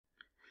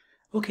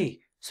Okay,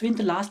 so in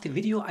the last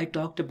video, I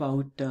talked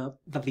about the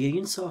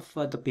variance of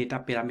the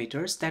beta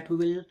parameters that we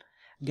will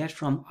get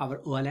from our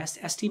OLS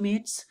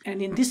estimates.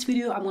 And in this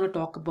video, I'm going to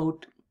talk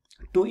about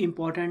two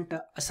important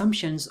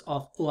assumptions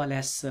of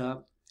OLS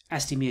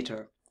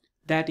estimator.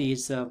 That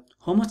is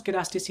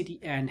homoscedasticity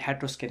and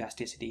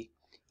heteroscedasticity.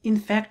 In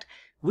fact,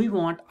 we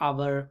want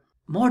our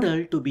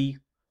model to be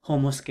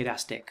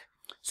homoscedastic.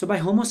 So by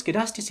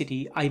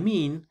homoscedasticity, I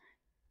mean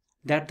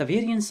that the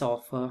variance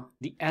of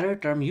the error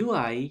term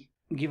ui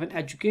given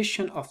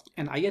education of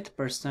an ith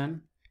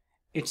person,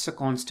 it's a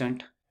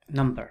constant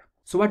number.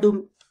 So what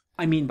do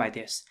I mean by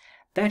this?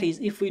 That is,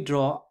 if we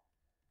draw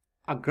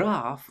a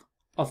graph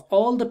of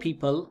all the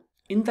people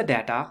in the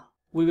data,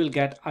 we will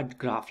get a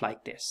graph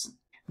like this.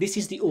 This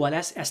is the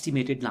OLS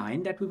estimated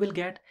line that we will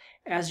get.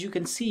 As you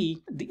can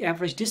see, the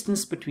average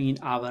distance between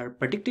our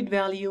predicted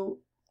value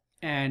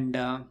and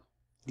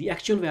the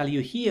actual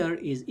value here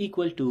is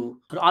equal to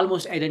or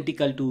almost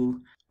identical to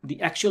the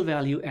actual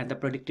value and the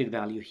predicted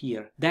value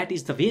here. That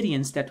is the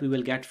variance that we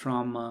will get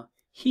from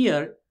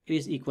here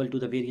is equal to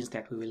the variance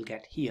that we will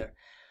get here,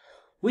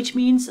 which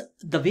means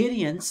the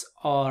variance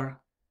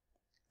or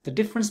the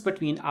difference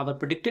between our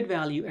predicted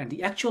value and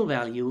the actual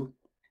value,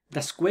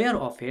 the square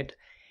of it,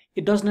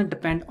 it does not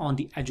depend on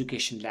the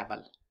education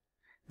level.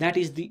 That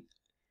is, the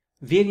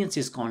variance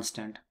is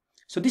constant.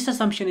 So this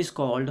assumption is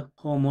called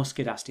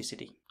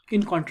homoscedasticity.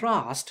 In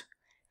contrast,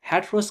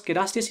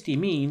 heteroscedasticity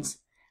means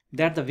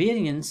that the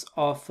variance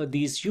of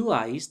these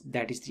UIs,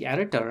 that is the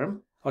error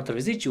term or the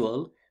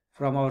residual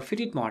from our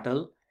fitted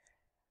model,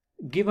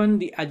 given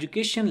the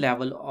education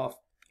level of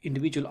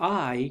individual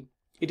I,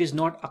 it is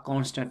not a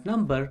constant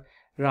number,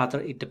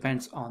 rather it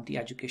depends on the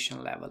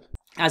education level.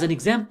 As an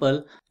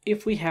example,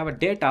 if we have a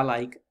data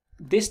like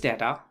this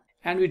data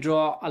and we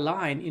draw a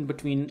line in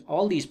between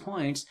all these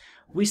points,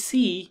 we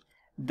see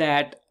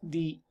that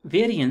the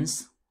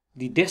variance,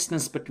 the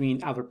distance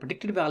between our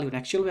predicted value and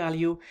actual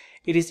value,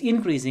 it is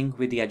increasing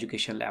with the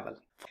education level.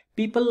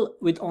 People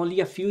with only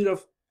a few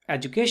of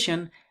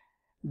education,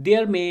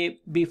 there may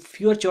be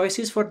fewer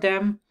choices for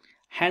them,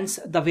 hence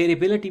the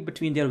variability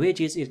between their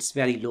wages is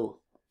very low.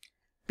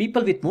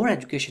 People with more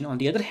education, on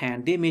the other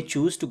hand, they may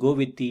choose to go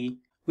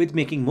with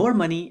making more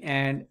money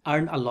and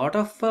earn a lot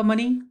of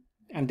money,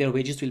 and their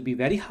wages will be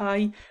very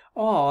high,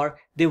 or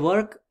they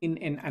work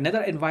in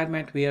another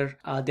environment where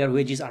their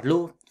wages are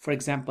low. For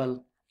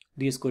example,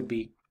 these could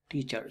be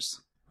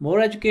teachers. More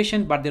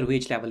education, but their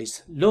wage level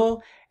is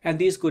low, and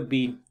these could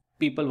be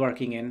people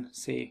working in,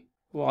 say,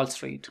 Wall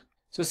Street.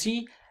 So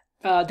see,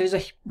 there's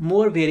a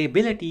more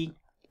variability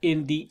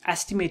in the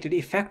estimated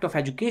effect of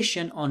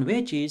education on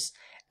wages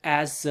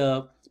as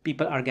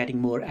people are getting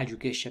more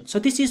education. So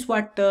this is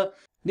what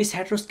this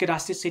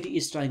heteroscedasticity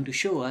is trying to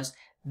show us,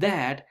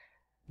 that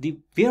the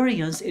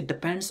variance, it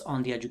depends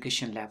on the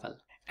education level.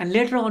 And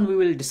later on we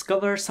will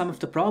discover some of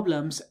the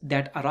problems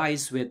that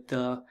arise with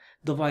the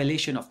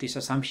violation of this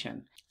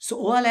assumption. So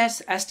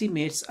OLS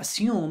estimates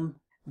assume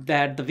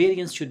that the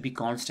variance should be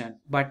constant,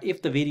 but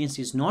if the variance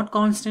is not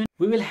constant,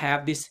 we will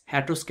have this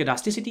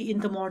heteroscedasticity in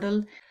the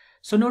model.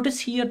 So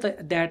notice here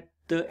that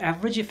the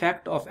average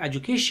effect of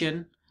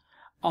education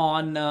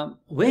on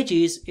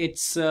wages,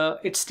 it's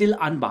still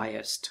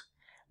unbiased,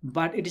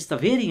 but it is the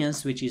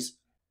variance which is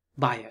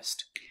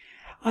biased.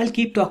 I'll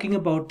keep talking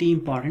about the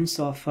importance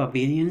of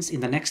variance in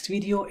the next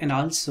video and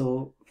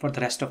also for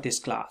the rest of this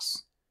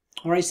class.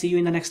 Alright, see you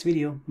in the next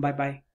video. Bye bye.